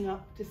peeking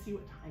up to see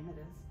what time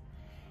it is.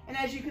 And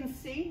as you can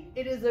see,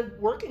 it is a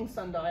working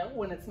sundial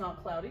when it's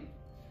not cloudy.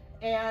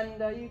 And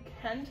you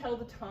can tell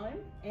the time,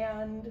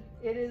 and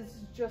it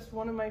is just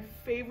one of my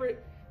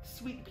favorite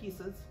sweet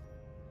pieces.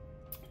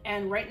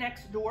 And right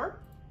next door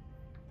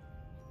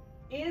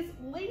is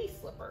Lady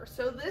Slipper.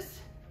 So this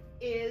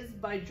is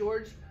by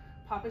George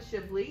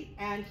Papashivli,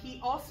 and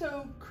he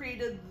also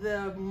created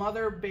the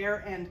mother bear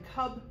and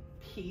cub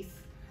piece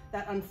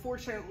that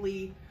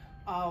unfortunately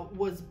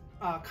was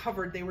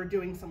covered. They were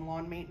doing some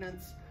lawn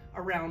maintenance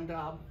around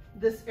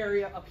this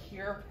area up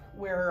here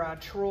where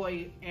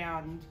Troy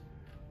and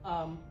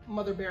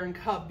mother bear and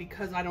cub,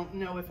 because I don't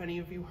know if any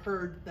of you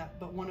heard that,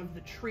 but one of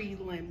the tree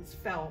limbs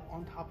fell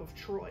on top of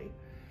Troy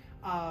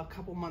a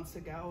couple months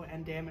ago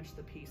and damaged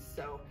the piece.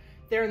 So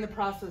they're in the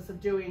process of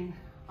doing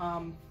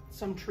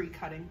some tree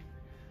cutting.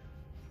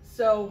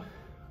 So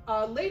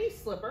Lady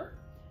Slipper.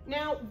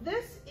 Now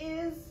this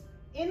is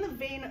in the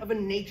vein of a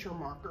nature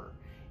marker.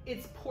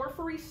 It's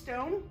porphyry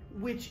stone,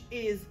 which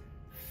is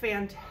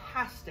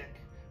fantastic.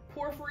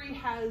 Porphyry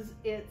has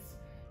its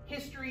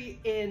history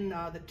in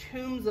the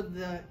tombs of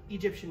the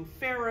Egyptian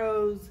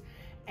pharaohs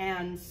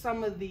and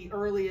some of the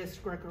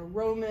earliest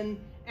Greco-Roman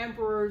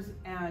emperors,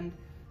 and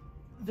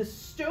the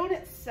stone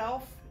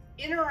itself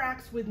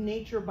interacts with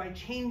nature by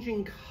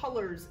changing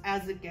colors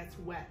as it gets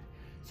wet.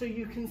 So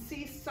you can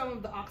see some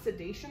of the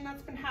oxidation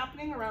that's been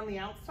happening around the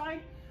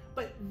outside,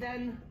 but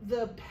then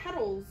the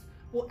petals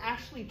will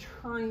actually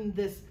turn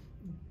this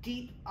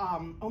deep,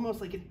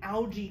 almost like an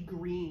algae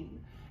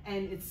green.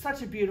 And it's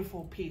such a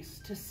beautiful piece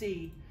to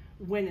see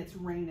when it's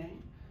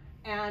raining.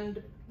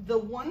 And the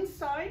one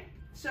side,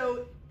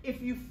 so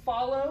if you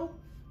follow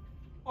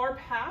our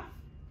path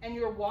and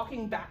you're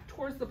walking back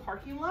towards the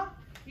parking lot,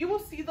 you will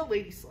see the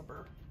Lady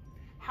Slipper.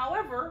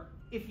 However,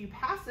 if you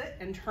pass it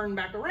and turn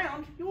back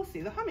around, you will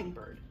see the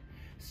hummingbird.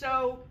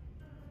 So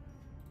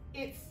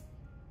it's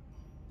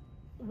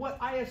what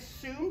I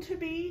assume to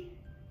be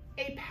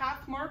a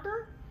path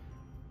marker.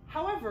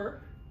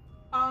 However,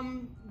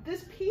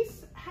 this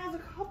piece has a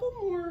couple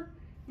more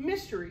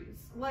mysteries.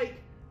 Like,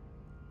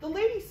 the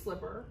Lady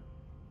Slipper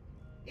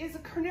is a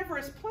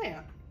carnivorous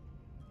plant.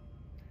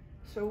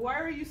 So why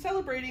are you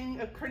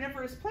celebrating a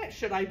carnivorous plant?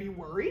 Should I be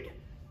worried?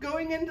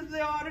 going into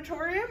the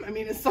auditorium? I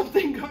mean, is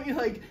something going,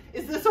 like,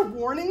 is this a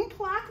warning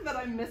plaque that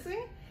I'm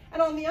missing?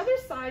 And on the other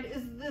side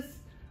is this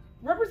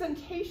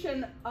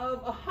representation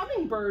of a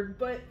hummingbird,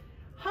 but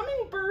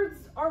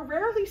hummingbirds are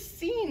rarely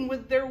seen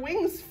with their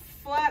wings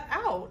flat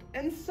out.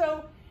 And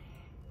so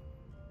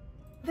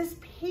this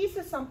piece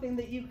is something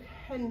that you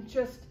can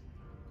just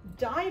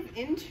dive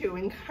into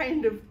and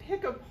kind of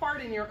pick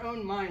apart in your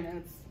own mind, and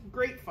it's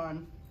great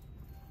fun.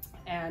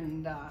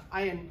 And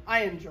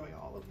I enjoy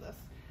all of this.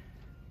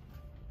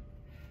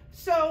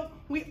 So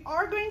we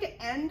are going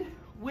to end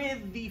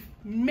with the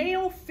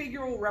male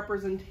figural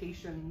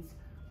representations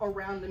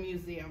around the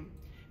museum,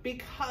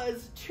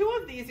 because two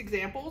of these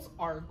examples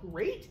are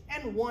great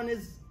and one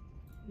is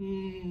a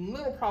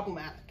little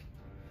problematic.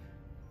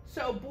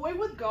 So Boy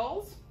with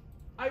Gulls,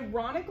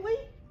 ironically,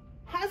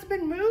 has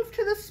been moved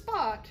to the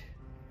spot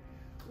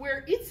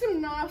where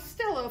Itzamna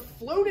Stella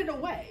floated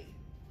away.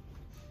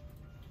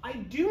 I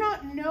do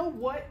not know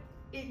what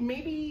it,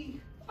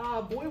 maybe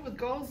Boy with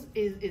Gulls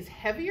is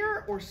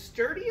heavier or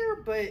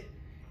sturdier, but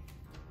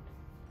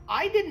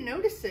I didn't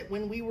notice it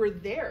when we were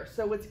there.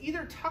 So it's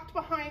either tucked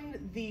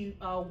behind the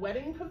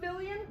wedding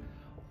pavilion,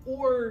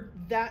 or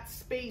that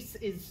space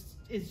is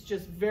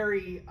just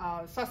very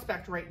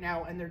suspect right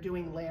now, and they're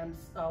doing land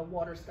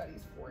water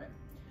studies for it.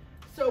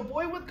 So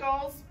Boy with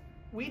Gulls,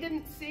 we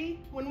didn't see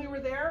when we were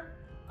there,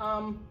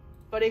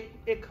 but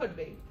it could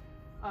be.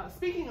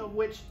 Speaking of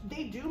which,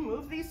 they do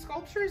move these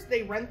sculptures.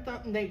 They loan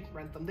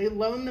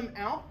them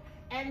out,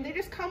 and they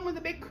just come with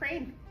a big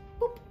crane,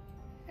 boop,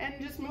 and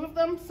just move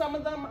them. Some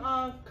of them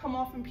come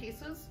off in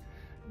pieces,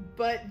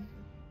 but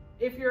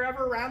if you're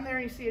ever around there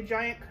and you see a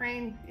giant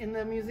crane in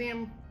the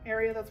museum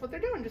area, that's what they're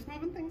doing, just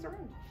moving things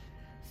around.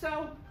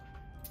 So,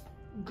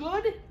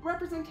 good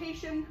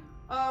representation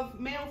of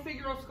male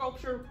figural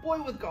sculpture,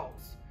 Boy with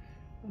Gulls.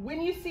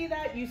 When you see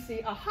that, you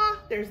see, aha,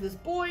 there's this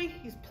boy,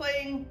 he's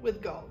playing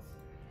with gulls.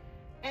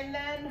 And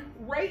then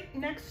right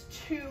next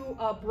to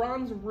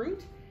Bronze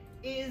Root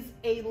is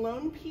a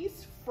loan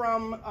piece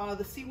from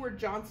the Seward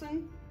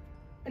Johnson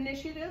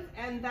initiative,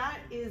 and that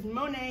is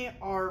Monet,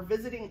 our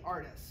visiting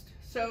artist.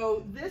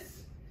 So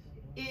this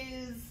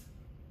is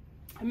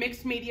a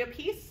mixed media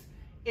piece.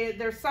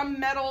 There's some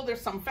metal,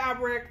 there's some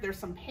fabric, there's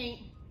some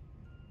paint,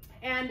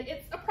 and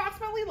it's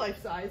approximately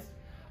life-size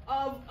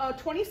of a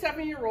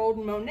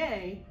 27-year-old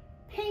Monet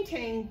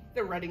painting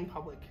the Reading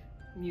Public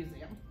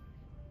Museum.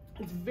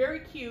 It's very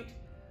cute.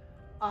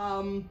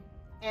 And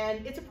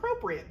it's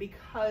appropriate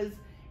because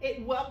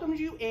it welcomes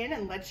you in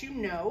and lets you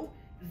know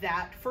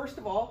that, first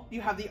of all, you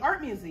have the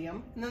art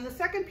museum, and then the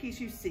second piece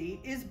you see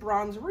is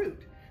Bronze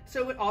Root.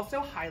 So it also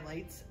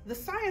highlights the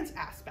science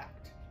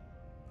aspect.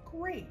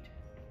 Great.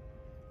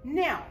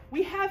 Now,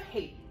 we have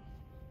Hayden.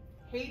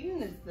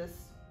 Hayden is this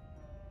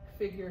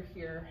figure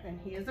here, and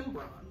he is in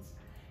bronze.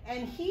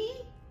 And he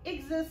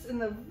exists in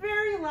the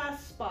very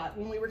last spot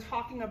when we were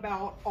talking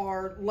about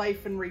our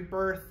life and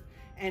rebirth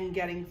and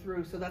getting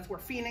through. So that's where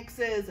Phoenix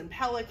is, and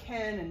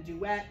Pelican, and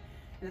Duet.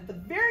 And at the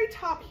very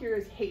top here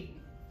is Hayden.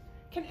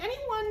 Can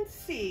anyone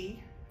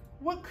see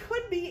what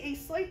could be a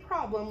slight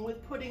problem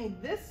with putting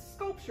this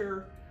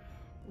sculpture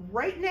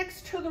right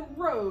next to the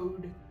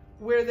road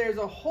where there's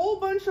a whole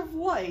bunch of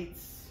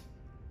lights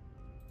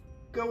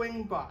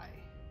going by?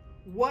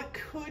 What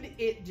could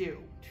it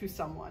do to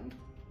someone?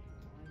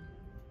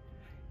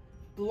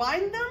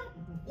 Blind them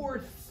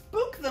or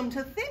spook them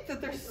to think that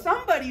there's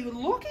somebody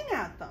looking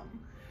at them?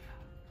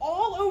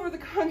 All over the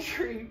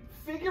country,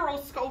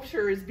 figural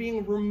sculpture is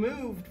being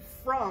removed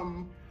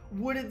from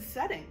wooded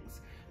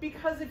settings,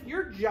 because if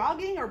you're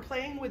jogging or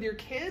playing with your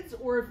kids,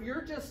 or if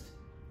you're just,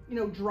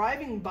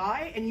 driving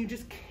by and you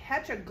just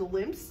catch a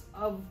glimpse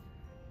of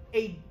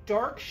a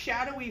dark,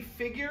 shadowy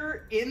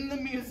figure in the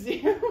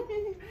museum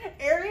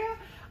area,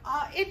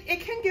 it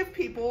can give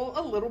people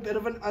a little bit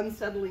of an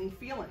unsettling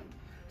feeling.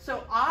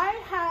 So I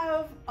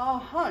have a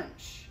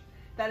hunch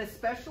that,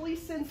 especially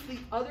since the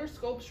other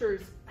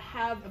sculptures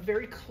have a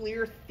very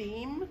clear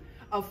theme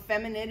of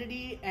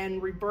femininity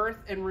and rebirth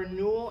and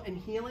renewal and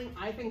healing,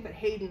 I think that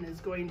Hayden is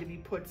going to be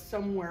put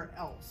somewhere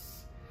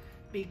else,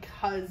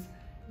 because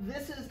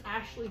this is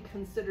actually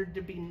considered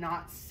to be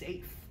not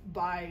safe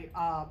by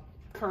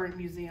current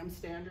museum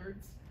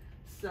standards.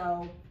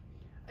 So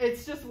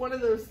it's just one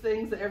of those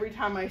things that every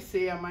time I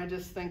see him, I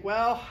just think,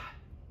 well,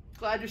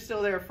 glad you're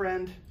still there,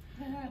 friend.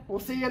 We'll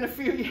see you in a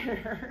few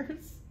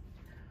years.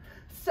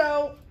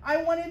 So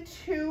I wanted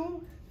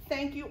to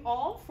thank you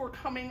all for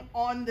coming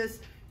on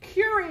this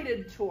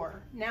curated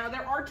tour. Now,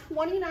 there are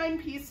 29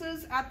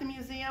 pieces at the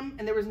museum,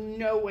 and there was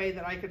no way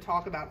that I could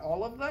talk about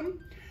all of them.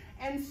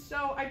 And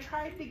so I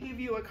tried to give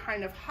you a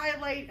kind of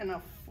highlight and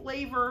a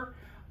flavor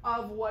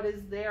of what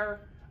is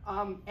there.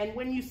 And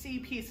when you see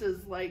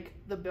pieces like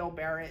the Bill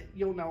Barrett,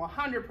 you'll know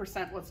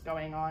 100% what's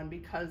going on,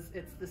 because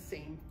it's the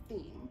same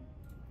theme.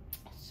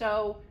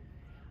 So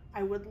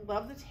I would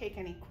love to take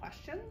any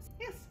questions.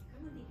 Yes?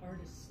 How are the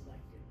artists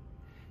selected?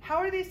 How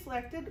are they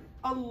selected?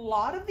 A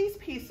lot of these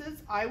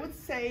pieces, I would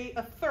say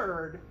a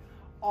third,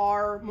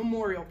 are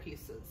memorial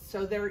pieces.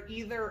 So they're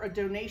either a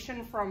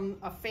donation from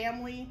a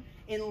family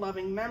in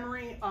loving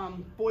memory.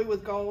 Boy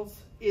with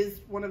Gulls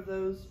is one of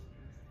those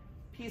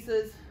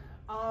pieces.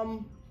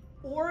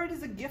 Or it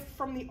is a gift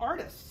from the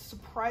artist,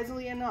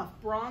 surprisingly enough.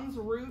 Bronze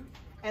Root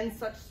and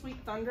Such Sweet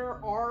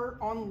Thunder are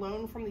on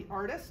loan from the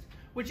artist,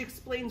 which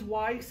explains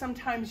why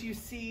sometimes you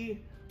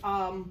see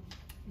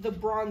the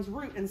Bronze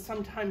Root and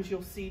sometimes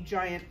you'll see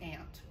Giant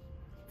Ant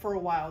for a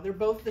while. They're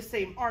both the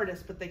same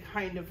artist, but they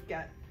kind of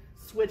get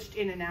switched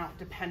in and out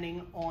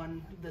depending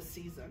on the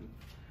season.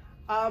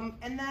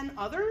 And then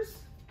others,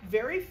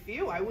 very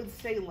few, I would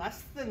say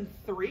less than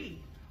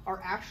 3 are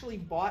actually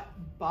bought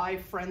by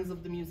friends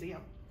of the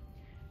museum.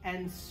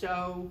 And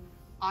so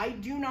I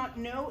do not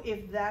know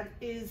if that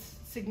is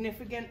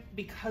significant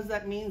because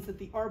that means that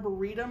the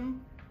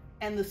Arboretum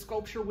and the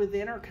sculpture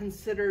within are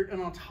considered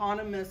an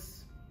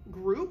autonomous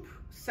group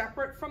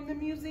separate from the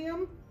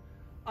museum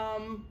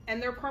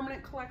and their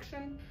permanent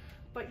collection.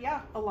 But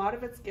yeah, a lot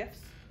of it's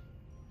gifts,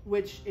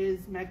 which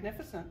is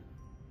magnificent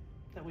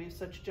that we have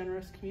such a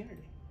generous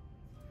community.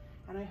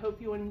 And I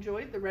hope you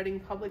enjoyed the Reading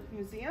Public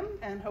Museum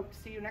and hope to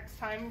see you next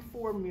time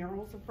for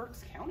Murals of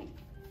Berks County.